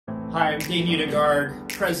Hi, I'm Dane Utigard,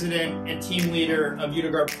 President and Team Leader of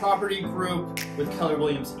Utigard Property Group with Keller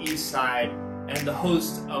Williams Eastside and the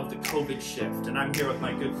host of the COVID Shift. And I'm here with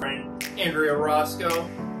my good friend, Andrea Roscoe.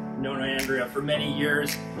 I've known Andrea for many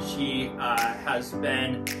years. She has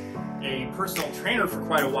been a personal trainer for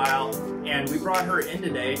quite a while, and we brought her in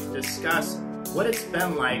today to discuss what it's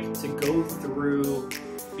been like to go through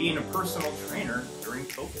being a personal trainer during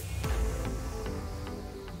COVID.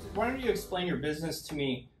 Why don't you explain your business to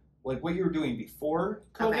me, like what you were doing before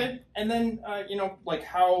COVID, Okay. and then like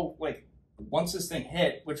how, like, once this thing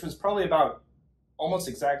hit, which was probably about almost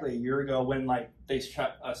exactly a year ago when they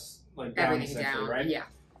shut us down, Everything essentially, down, right?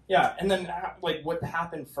 yeah. And then what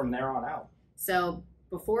happened from there on out? So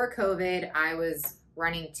before COVID, I was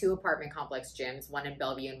running 2 apartment complex gyms, one in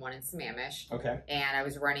Bellevue and one in Sammamish. Okay. And I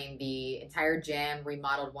was running the entire gym,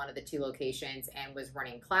 remodeled one of the 2 locations, and was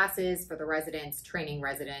running classes for the residents, training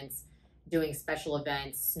residents, doing special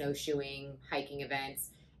events, snowshoeing, hiking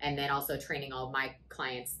events, and then also training all my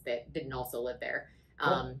clients that didn't also live there.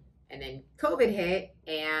 Cool. And then COVID hit,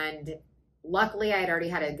 and luckily I had already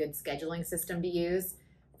had a good scheduling system to use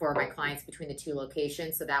for my clients between the 2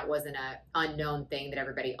 locations, so that wasn't an unknown thing that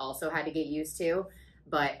everybody also had to get used to.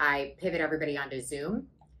 But I pivot everybody onto Zoom,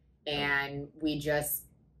 and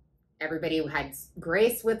everybody had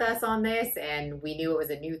grace with us on this, and we knew it was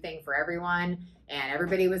a new thing for everyone, and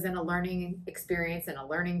everybody was in a learning experience and a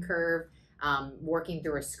learning curve, working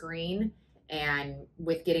through a screen. And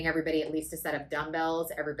with getting everybody at least a set of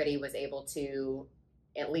dumbbells, everybody was able to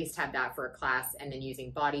at least have that for a class, and then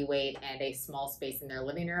using body weight and a small space in their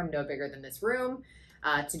living room, no bigger than this room,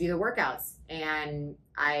 to do the workouts. And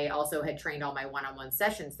I also had trained all my one-on-one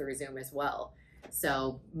sessions through Zoom as well.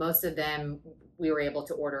 So most of them, we were able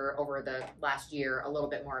to order over the last year a little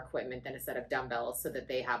bit more equipment than a set of dumbbells, so that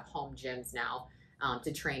they have home gyms now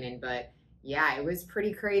to train in. But yeah, it was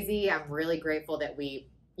pretty crazy. I'm really grateful that we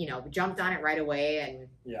jumped on it right away and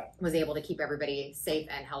was able to keep everybody safe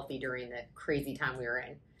and healthy during the crazy time we were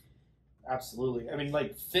in. Absolutely. I mean,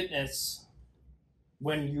 like, fitness,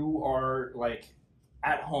 when you are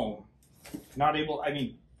at home,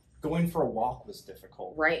 going for a walk was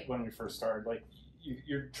difficult. Right. When we first started,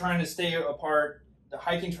 you're trying to stay apart. The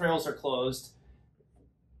hiking trails are closed.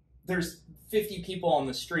 There's 50 people on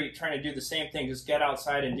the street trying to do the same thing, just get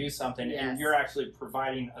outside and do something. Yes. And you're actually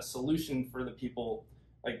providing a solution for the people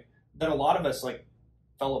that a lot of us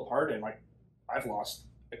fell apart in. I've lost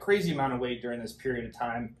a crazy amount of weight during this period of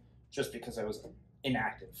time just because I was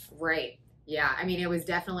inactive. Right. Yeah. I mean, it was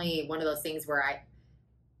definitely one of those things where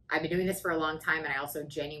I've been doing this for a long time, and I also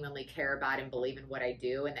genuinely care about and believe in what I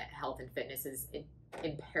do, and that health and fitness is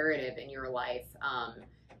imperative in your life.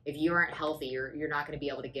 If you aren't healthy, you're not going to be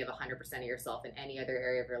able to give 100% of yourself in any other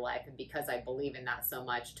area of your life. And because I believe in that so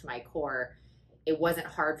much to my core, it wasn't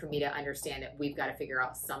hard for me to understand that we've got to figure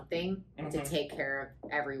out something to take care of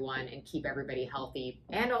everyone and keep everybody healthy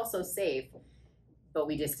and also safe. But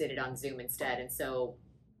we just did it on Zoom instead. And so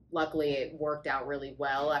luckily it worked out really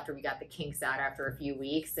well after we got the kinks out after a few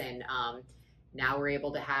weeks. And now we're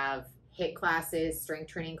able to have HIIT classes, strength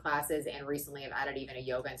training classes, and recently I've added even a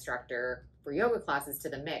yoga instructor for yoga classes to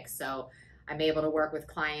the mix. So I'm able to work with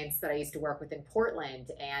clients that I used to work with in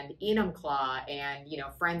Portland and Enumclaw and,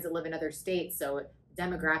 friends that live in other states. So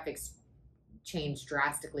demographics change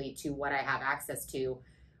drastically to what I have access to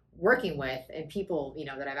working with, and people,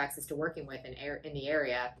 that I have access to working with in the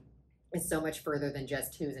area is so much further than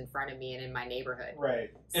just who's in front of me and in my neighborhood. Right.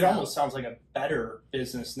 It almost sounds like a better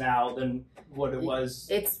business now than what it was.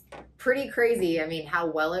 It's pretty crazy. I mean, how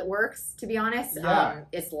well it works, to be honest. Yeah.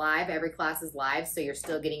 It's live. Every class is live. So you're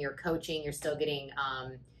still getting your coaching. You're still getting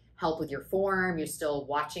help with your form. You're still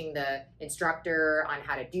watching the instructor on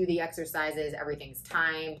how to do the exercises. Everything's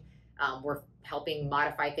timed. We're helping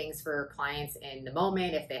modify things for clients in the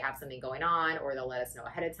moment if they have something going on, or they'll let us know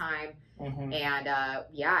ahead of time. And we have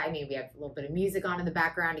a little bit of music on in the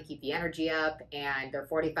background to keep the energy up, and they're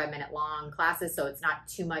 45-minute long classes, so it's not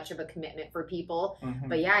too much of a commitment for people.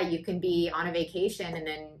 But yeah, you can be on a vacation and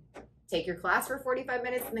then take your class for 45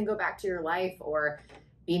 minutes and then go back to your life, or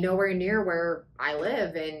be nowhere near where I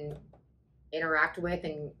live and interact with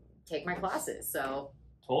and take my classes. So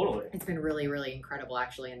totally, it's been really, really incredible,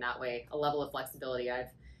 actually, in that way. A level of flexibility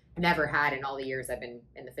I've never had in all the years I've been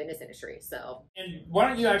in the fitness industry. So, and why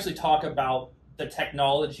don't you actually talk about the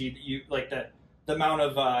technology that you the amount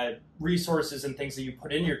of resources and things that you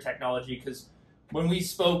put in your technology? Because when we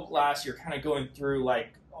spoke last, you're kind of going through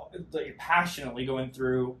passionately going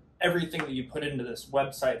through everything that you put into this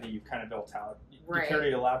website that you've kind of built out. Right. You care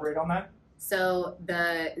to elaborate on that? So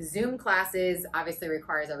the Zoom classes obviously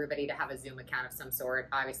requires everybody to have a Zoom account of some sort.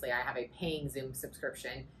 Obviously, I have a paying Zoom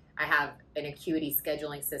subscription. I have an Acuity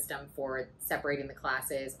scheduling system for separating the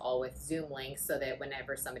classes, all with Zoom links, so that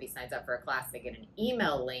whenever somebody signs up for a class, they get an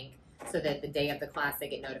email link, so that the day of the class, they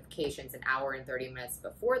get notifications an hour and 30 minutes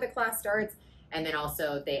before the class starts. And then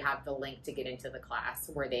also they have the link to get into the class,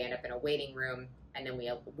 where they end up in a waiting room, and then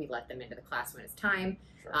we let them into the class when it's time.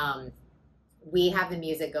 Sure. We have the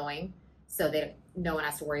music going, so that no one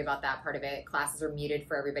has to worry about that part of it. Classes are muted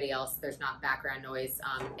for everybody else. There's not background noise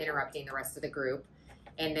interrupting the rest of the group.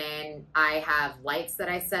 And then I have lights that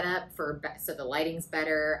I set up so the lighting's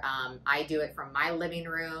better. I do it from my living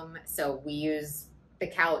room. So we use the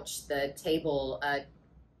couch, the table, a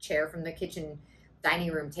chair from the kitchen,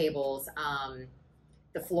 dining room tables,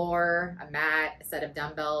 the floor, a mat, a set of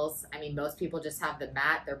dumbbells. I mean, most people just have the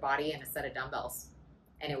mat, their body, and a set of dumbbells.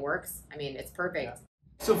 And it works. I mean, it's perfect. Yeah.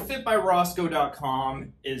 So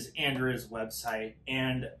fitbyroscoe.com is Andrea's website.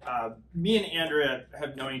 And me and Andrea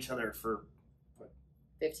have known each other for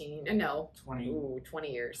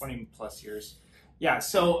 20 years. 20 plus years. Yeah.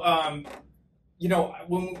 So, you know,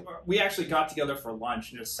 when we actually got together for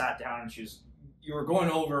lunch and just sat down, and you were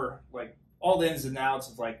going over like all the ins and outs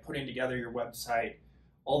of like putting together your website,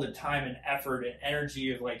 all the time and effort and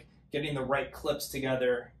energy of like getting the right clips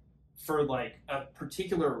together for like a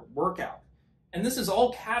particular workout. And this is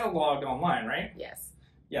all cataloged online, right? Yes.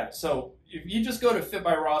 Yeah. So if you just go to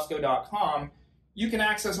fitbyroscoe.com, you can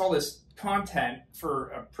access all this content for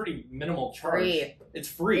a pretty minimal charge. Free. It's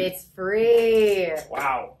free. It's free.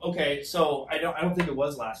 Wow. Okay. So I don't think it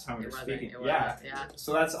was last time we were speaking. Yeah.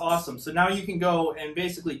 So that's awesome. So now you can go and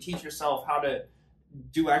basically teach yourself how to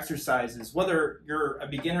do exercises, whether you're a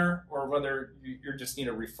beginner or whether you just need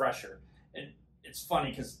a refresher. And it's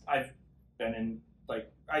funny because I've been in, like,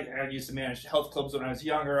 I used to manage health clubs when I was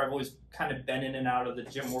younger. I've always kind of been in and out of the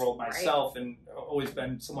gym world myself, right, and always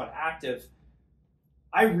been somewhat active.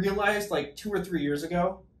 I realized like 2 or 3 years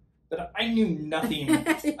ago that I knew nothing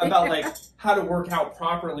about like how to work out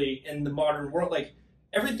properly in the modern world. Like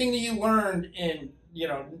everything that you learned in,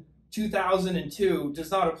 2002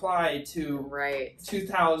 does not apply to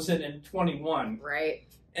 2021. Right.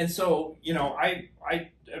 And so, I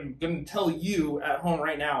am going to tell you at home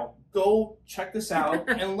right now, go check this out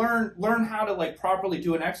and learn how to like properly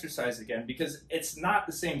do an exercise again, because it's not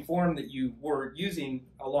the same form that you were using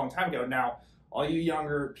a long time ago. Now, all you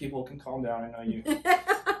younger people can calm down. I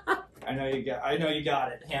know you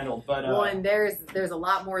got it handled. But well, and there's a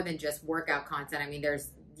lot more than just workout content. I mean,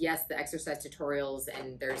 there's the exercise tutorials,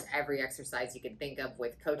 and there's every exercise you can think of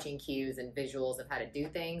with coaching cues and visuals of how to do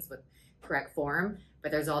things with correct form.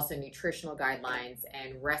 But there's also nutritional guidelines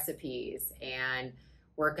and recipes and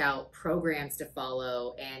workout programs to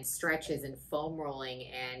follow, and stretches and foam rolling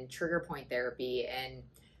and trigger point therapy and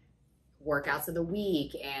workouts of the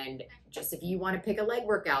week. And just if you want to pick a leg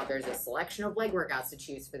workout, there's a selection of leg workouts to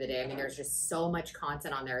choose for the day. I mean, there's just so much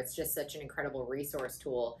content on there. It's just such an incredible resource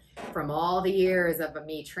tool. From all the years of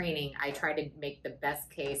me training, I try to make the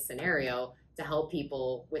best case scenario to help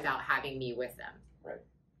people without having me with them. Right.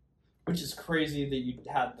 Which is crazy that you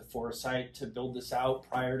had the foresight to build this out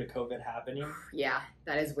prior to COVID happening. Yeah,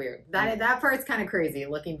 that is weird. That part's kind of crazy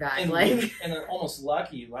looking back. And almost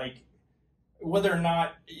lucky, like, whether or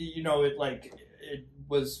not, it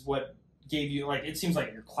was what gave you, like, it seems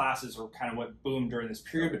like your classes were kind of what boomed during this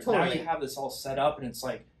period, but totally. Now you have this all set up, and it's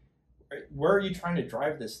like, where are you trying to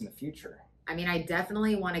drive this in the future? I mean, I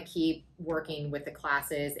definitely want to keep working with the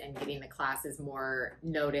classes and getting the classes more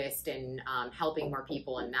noticed and helping more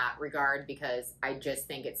people in that regard, because I just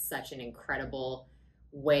think it's such an incredible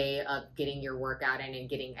way of getting your workout in and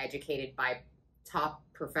getting educated by top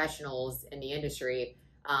professionals in the industry.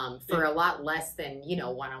 For a lot less than,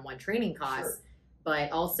 one-on-one training costs, sure.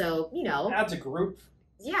 But also, it adds a group.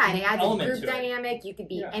 Yeah, and it adds a group dynamic. You could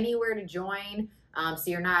be anywhere to join. So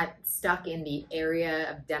you're not stuck in the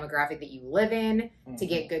area of demographic that you live in to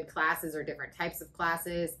get good classes or different types of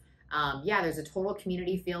classes. There's a total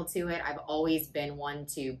community feel to it. I've always been one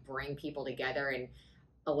to bring people together and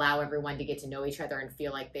allow everyone to get to know each other and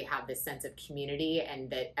feel like they have this sense of community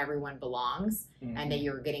and that everyone belongs and that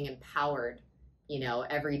you're getting empowered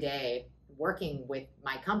every day working with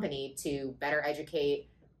my company to better educate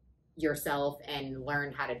yourself and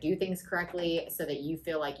learn how to do things correctly so that you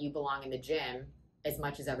feel like you belong in the gym as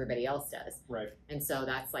much as everybody else does. Right. And so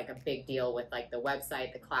that's like a big deal with like the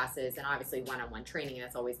website, the classes, and obviously one-on-one training.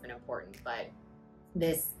 That's always been important. But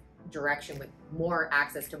this direction with more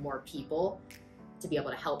access to more people to be able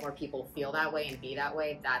to help more people feel that way and be that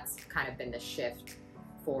way, that's kind of been the shift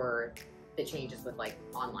for the changes with like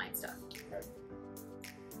online stuff. Right.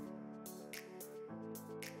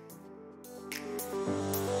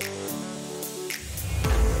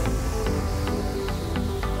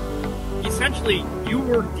 essentially you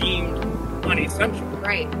were deemed unessential.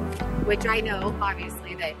 Right. Which I know,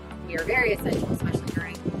 obviously, that we are very essential, especially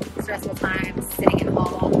during stressful times, sitting at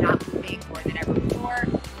home, not moving more than ever before.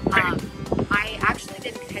 I actually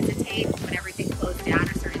didn't hesitate when everything closed down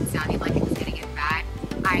or started sounding like it was going to get bad.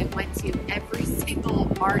 I went to every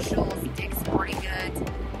single Marshalls, Dick's Sporting Goods,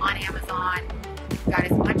 on Amazon, got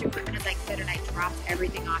as much equipment as I could, and I dropped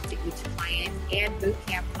everything off to each client and boot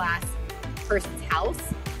camp class person's house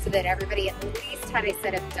so that everybody at least had a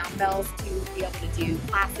set of dumbbells to be able to do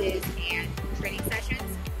classes and training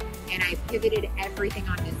sessions. And I pivoted everything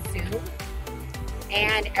onto Zoom.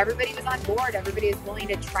 And everybody was on board. Everybody was willing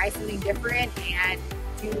to try something different and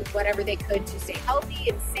do whatever they could to stay healthy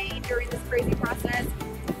and sane during this crazy process.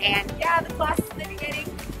 And yeah, the classes in the beginning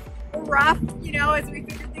were rough, you know, as we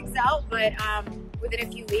figured things out. But within a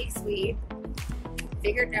few weeks, we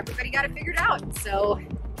figured everybody got it figured out. So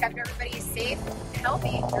kept everybody safe and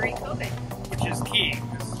healthy during COVID. Which is key.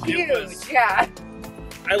 Huge, yeah.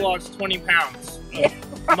 I lost 20 pounds of Yeah,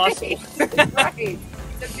 right. muscle. Right.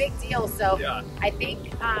 It's a big deal. So Yeah. I think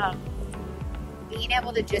being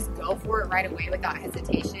able to just go for it right away without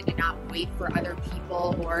hesitation and not wait for other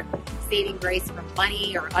people or saving grace from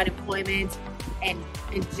money or unemployment and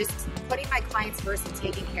just putting my clients first and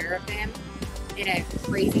taking care of them in a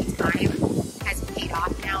crazy time has paid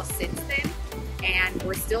off now since then. And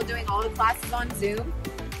we're still doing all the classes on Zoom.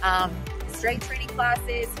 Strength training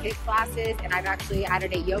classes, HIIT classes, and I've actually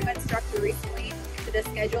added a yoga instructor recently to the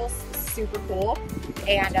schedule. Super cool.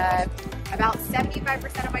 And about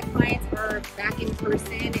 75% of my clients are back in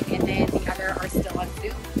person, and then the other are still on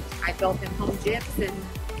Zoom. I built them home gyms,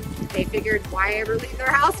 and they figured why ever leave their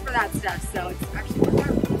house for that stuff. So it's actually worked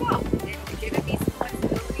out really well. It's given me some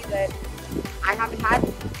flexibility that I haven't had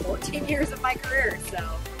 14 years of my career.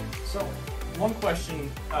 So one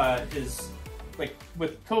question is, like,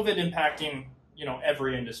 with COVID impacting, you know,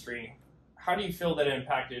 every industry, how do you feel that it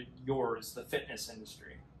impacted yours, the fitness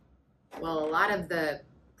industry? Well, a lot of the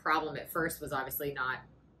problem at first was obviously not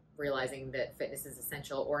realizing that fitness is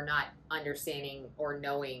essential or not understanding or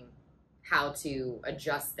knowing how to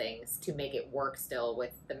adjust things to make it work still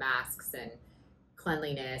with the masks and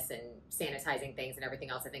cleanliness and sanitizing things and everything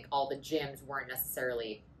else. I think all the gyms weren't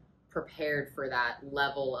necessarily prepared for that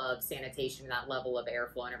level of sanitation, that level of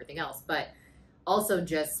airflow and everything else. But also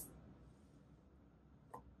just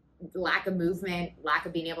lack of movement, lack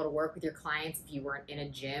of being able to work with your clients if you weren't in a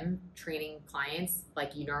gym training clients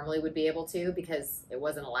like you normally would be able to, because it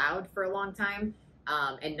wasn't allowed for a long time,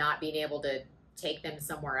 and not being able to take them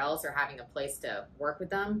somewhere else or having a place to work with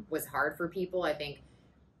them was hard for people. I think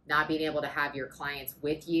not being able to have your clients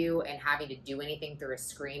with you and having to do anything through a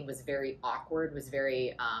screen was very awkward, was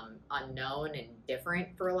very unknown and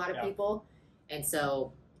different for a lot of people. And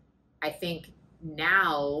so I think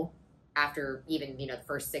now, after even, you know, the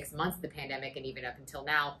first 6 months of the pandemic and even up until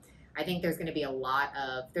now, I think there's been a lot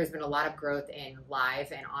of growth in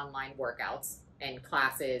live and online workouts and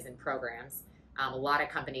classes and programs. A lot of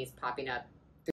companies popping up